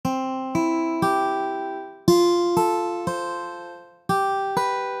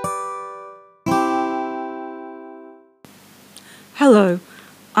Hello,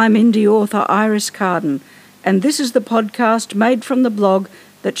 I'm indie author Iris Carden, and this is the podcast made from the blog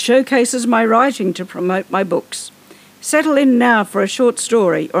that showcases my writing to promote my books. Settle in now for a short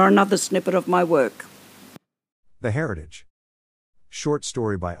story or another snippet of my work. The Heritage. Short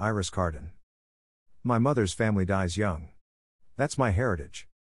story by Iris Carden. My mother's family dies young. That's my heritage.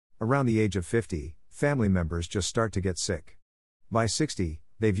 Around the age of 50, family members just start to get sick. By 60,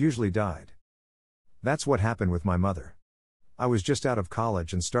 they've usually died. That's what happened with my mother. I was just out of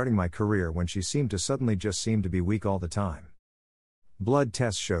college and starting my career when she seemed to be weak all the time. Blood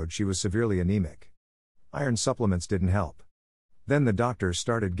tests showed she was severely anemic. Iron supplements didn't help. Then the doctors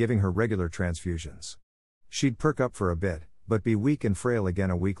started giving her regular transfusions. She'd perk up for a bit, but be weak and frail again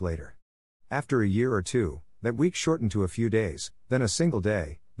a week later. After a year or two, that week shortened to a few days, then a single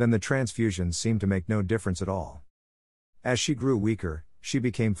day, then the transfusions seemed to make no difference at all. As she grew weaker, she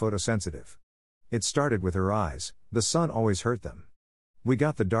became photosensitive. It started with her eyes, the sun always hurt them. We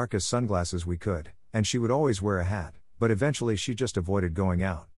got the darkest sunglasses we could, and she would always wear a hat, but eventually she just avoided going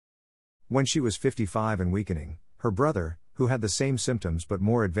out. When she was 55 and weakening, her brother, who had the same symptoms but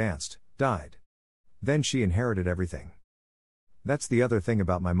more advanced, died. Then she inherited everything. That's the other thing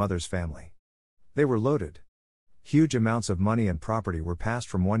about my mother's family. They were loaded. Huge amounts of money and property were passed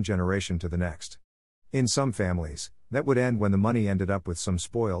from one generation to the next. In some families, that would end when the money ended up with some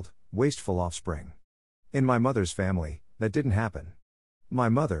spoiled, wasteful offspring. In my mother's family, that didn't happen. My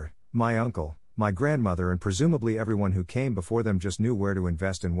mother, my uncle, my grandmother and presumably everyone who came before them just knew where to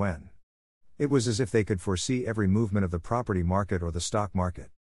invest and when. It was as if they could foresee every movement of the property market or the stock market.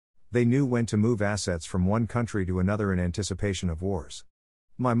 They knew when to move assets from one country to another in anticipation of wars.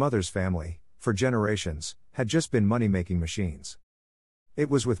 My mother's family, for generations, had just been money-making machines. It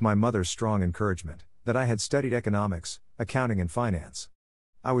was with my mother's strong encouragement that I had studied economics, accounting and finance.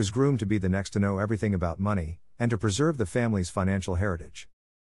 I was groomed to be the next to know everything about money, and to preserve the family's financial heritage.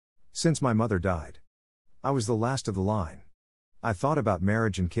 Since my mother died, I was the last of the line. I thought about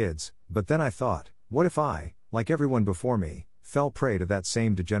marriage and kids, but then I thought, what if I, like everyone before me, fell prey to that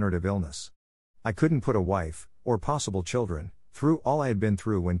same degenerative illness? I couldn't put a wife, or possible children, through all I had been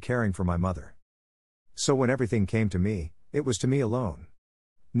through when caring for my mother. So when everything came to me, it was to me alone.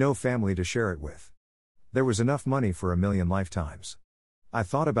 No family to share it with. There was enough money for a million lifetimes. I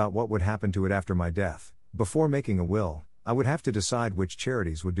thought about what would happen to it after my death. Before making a will, I would have to decide which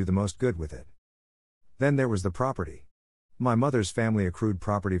charities would do the most good with it. Then there was the property. My mother's family accrued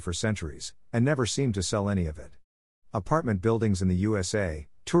property for centuries, and never seemed to sell any of it. Apartment buildings in the USA,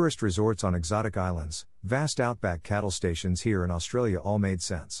 tourist resorts on exotic islands, vast outback cattle stations here in Australia all made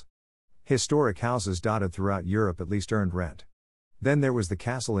sense. Historic houses dotted throughout Europe at least earned rent. Then there was the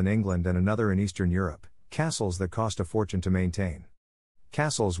castle in England and another in Eastern Europe, castles that cost a fortune to maintain.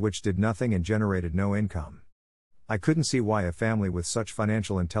 Castles which did nothing and generated no income. I couldn't see why a family with such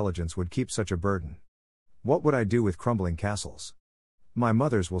financial intelligence would keep such a burden. What would I do with crumbling castles? My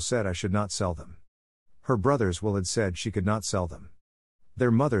mother's will said I should not sell them. Her brother's will had said she could not sell them.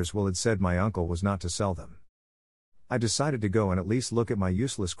 Their mother's will had said my uncle was not to sell them. I decided to go and at least look at my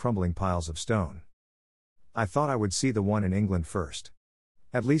useless crumbling piles of stone. I thought I would see the one in England first.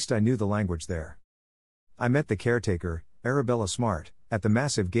 At least I knew the language there. I met the caretaker, Arabella Smart, at the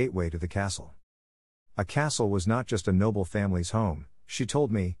massive gateway to the castle. A castle was not just a noble family's home, she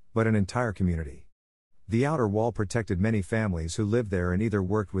told me, but an entire community. The outer wall protected many families who lived there and either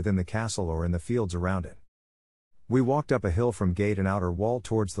worked within the castle or in the fields around it. We walked up a hill from gate and outer wall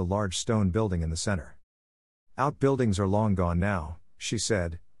towards the large stone building in the center. Outbuildings are long gone now, she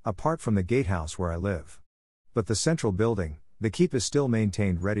said, apart from the gatehouse where I live. But the central building, the keep, is still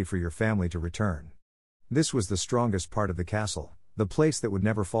maintained, ready for your family to return. This was the strongest part of the castle, the place that would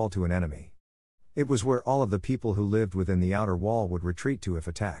never fall to an enemy. It was where all of the people who lived within the outer wall would retreat to if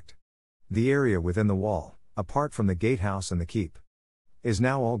attacked. The area within the wall, apart from the gatehouse and the keep, is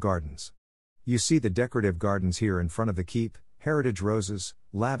now all gardens. You see the decorative gardens here in front of the keep, heritage roses,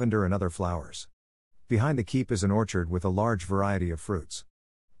 lavender and other flowers. Behind the keep is an orchard with a large variety of fruits.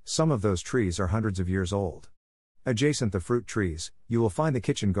 Some of those trees are hundreds of years old. Adjacent the fruit trees, you will find the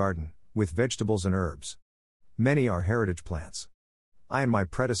kitchen garden, with vegetables and herbs. Many are heritage plants. I and my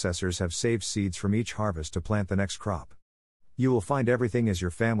predecessors have saved seeds from each harvest to plant the next crop. You will find everything as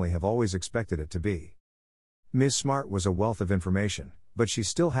your family have always expected it to be. Ms. Smart was a wealth of information, but she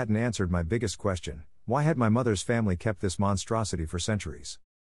still hadn't answered my biggest question: why had my mother's family kept this monstrosity for centuries?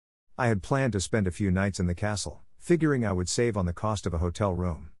 I had planned to spend a few nights in the castle, figuring I would save on the cost of a hotel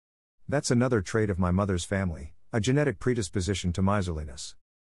room. That's another trait of my mother's family, a genetic predisposition to miserliness.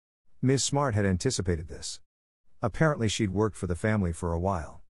 Ms. Smart had anticipated this. Apparently she'd worked for the family for a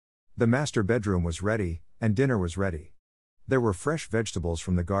while. The master bedroom was ready, and dinner was ready. There were fresh vegetables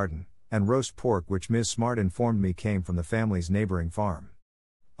from the garden, and roast pork which Ms. Smart informed me came from the family's neighboring farm.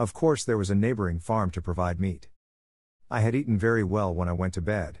 Of course there was a neighboring farm to provide meat. I had eaten very well when I went to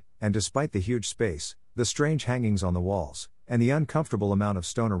bed, and despite the huge space, the strange hangings on the walls, and the uncomfortable amount of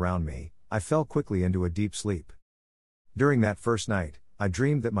stone around me, I fell quickly into a deep sleep. During that first night, I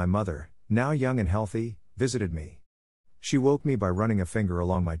dreamed that my mother, now young and healthy, visited me. She woke me by running a finger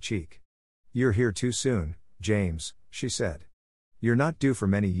along my cheek. "You're here too soon, James," she said. "You're not due for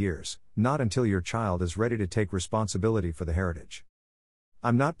many years, not until your child is ready to take responsibility for the heritage."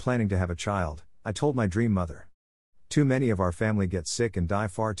 "I'm not planning to have a child," I told my dream mother. "Too many of our family get sick and die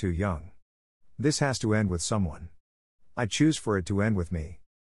far too young. This has to end with someone. I choose for it to end with me."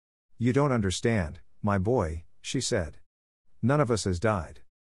 "You don't understand, my boy," she said. "None of us has died.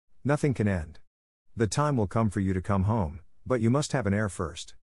 Nothing can end. The time will come for you to come home, but you must have an heir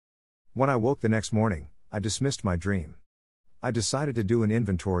first." When I woke the next morning, I dismissed my dream. I decided to do an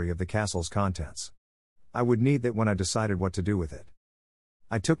inventory of the castle's contents. I would need that when I decided what to do with it.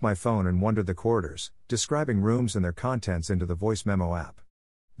 I took my phone and wandered the corridors, describing rooms and their contents into the voice memo app.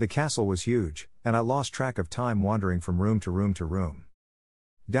 The castle was huge, and I lost track of time wandering from room to room to room.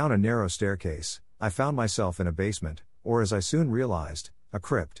 Down a narrow staircase, I found myself in a basement, or as I soon realized, a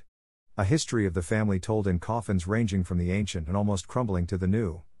crypt. A history of the family told in coffins ranging from the ancient and almost crumbling to the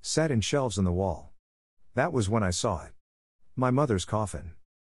new, set in shelves in the wall. That was when I saw it. My mother's coffin.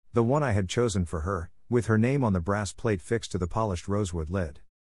 The one I had chosen for her, with her name on the brass plate fixed to the polished rosewood lid.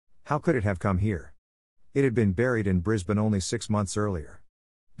 How could it have come here? It had been buried in Brisbane only 6 months earlier.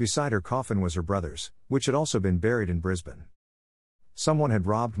 Beside her coffin was her brother's, which had also been buried in Brisbane. Someone had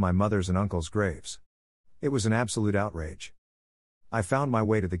robbed my mother's and uncle's graves. It was an absolute outrage. I found my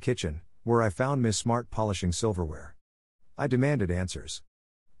way to the kitchen, where I found Miss Smart polishing silverware. I demanded answers.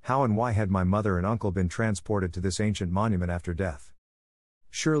 How and why had my mother and uncle been transported to this ancient monument after death?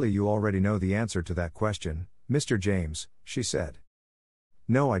 "Surely you already know the answer to that question, Mr. James," she said.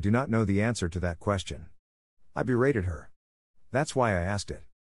 "No, I do not know the answer to that question." I berated her. "That's why I asked it."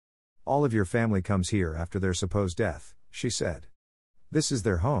 "All of your family comes here after their supposed death," she said. "This is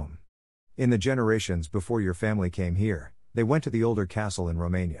their home. In the generations before your family came here, they went to the older castle in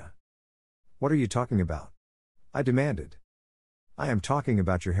Romania." "What are you talking about?" I demanded. "I am talking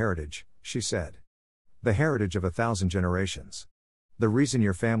about your heritage," she said. "The heritage of 1,000 generations. The reason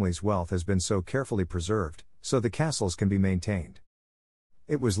your family's wealth has been so carefully preserved, so the castles can be maintained."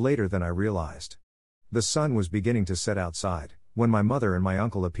 It was later than I realized. The sun was beginning to set outside, when my mother and my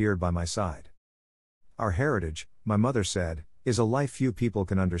uncle appeared by my side. "Our heritage," my mother said, "is a life few people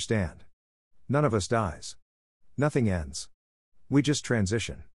can understand. None of us dies. Nothing ends. We just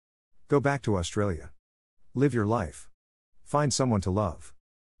transition. Go back to Australia. Live your life. Find someone to love.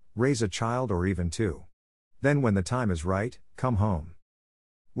 Raise a child or even two. Then when the time is right, come home.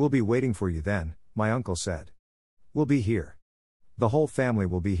 We'll be waiting for you then," my uncle said. "We'll be here. The whole family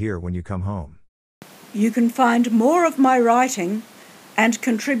will be here when you come home." You can find more of my writing and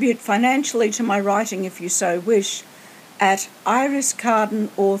contribute financially to my writing if you so wish at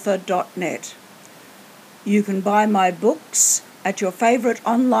iriscardenauthor.net. You can buy my books at your favourite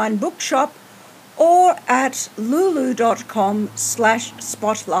online bookshop or at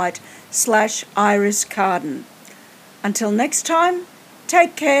lulu.com/spotlight/Iris Carden. Until next time,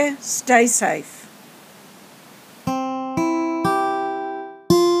 take care, stay safe.